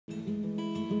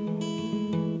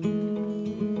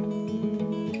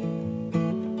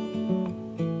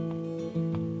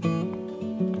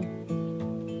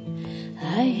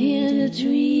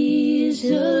trees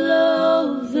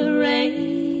of the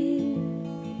rain,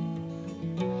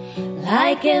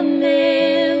 like a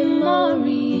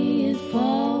memory it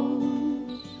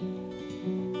falls,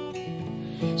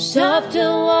 soft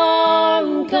and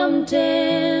warm,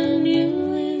 continuing,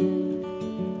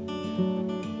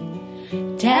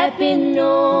 tapping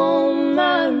on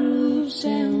my roofs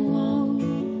and walls.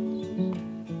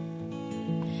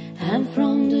 And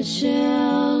from the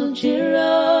shelter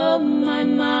of my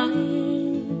mind,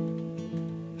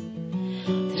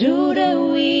 through the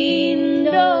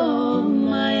window of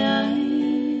my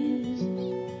eyes,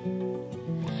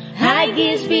 I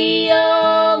gaze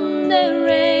beyond the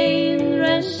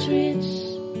rain-drenched streets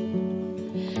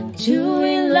to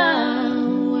a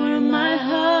land where my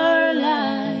heart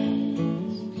lies.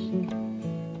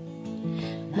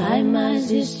 My mind's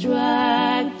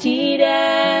distracted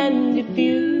and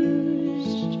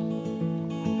diffused,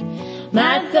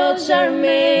 my thoughts are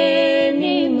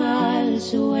many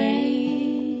miles away.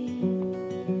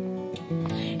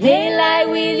 They lie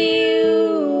with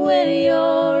you when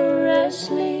you're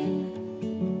asleep,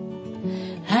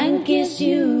 and kiss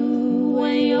you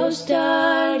when you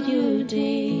start your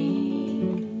day.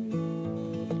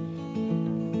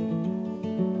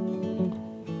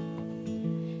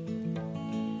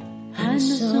 And the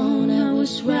song I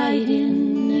was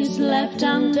writing is left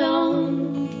undone.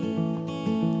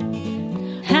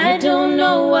 I don't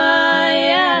know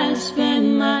why I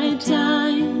spend my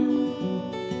time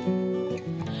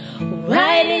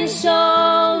writing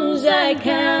songs I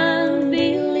can't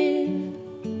believe,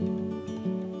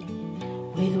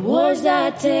 with words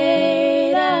that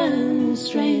take and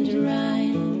strange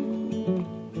rhyme.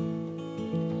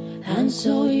 And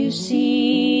so you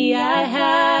see, I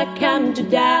had come to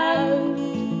doubt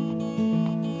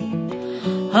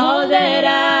all that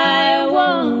I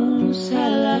once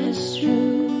held as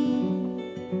true.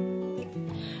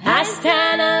 I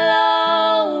stand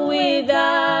alone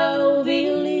without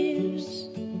beliefs.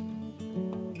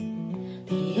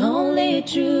 The only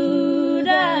truth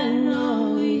I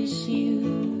know is you.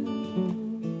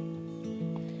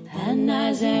 And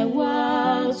as I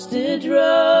watch the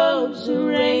drops of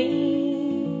rain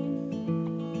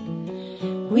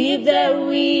with their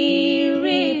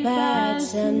weary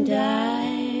paths and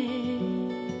die,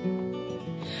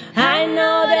 I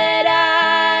know that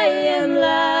I am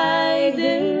like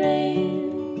the rain,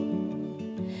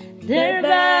 they're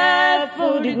bad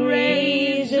for the grain.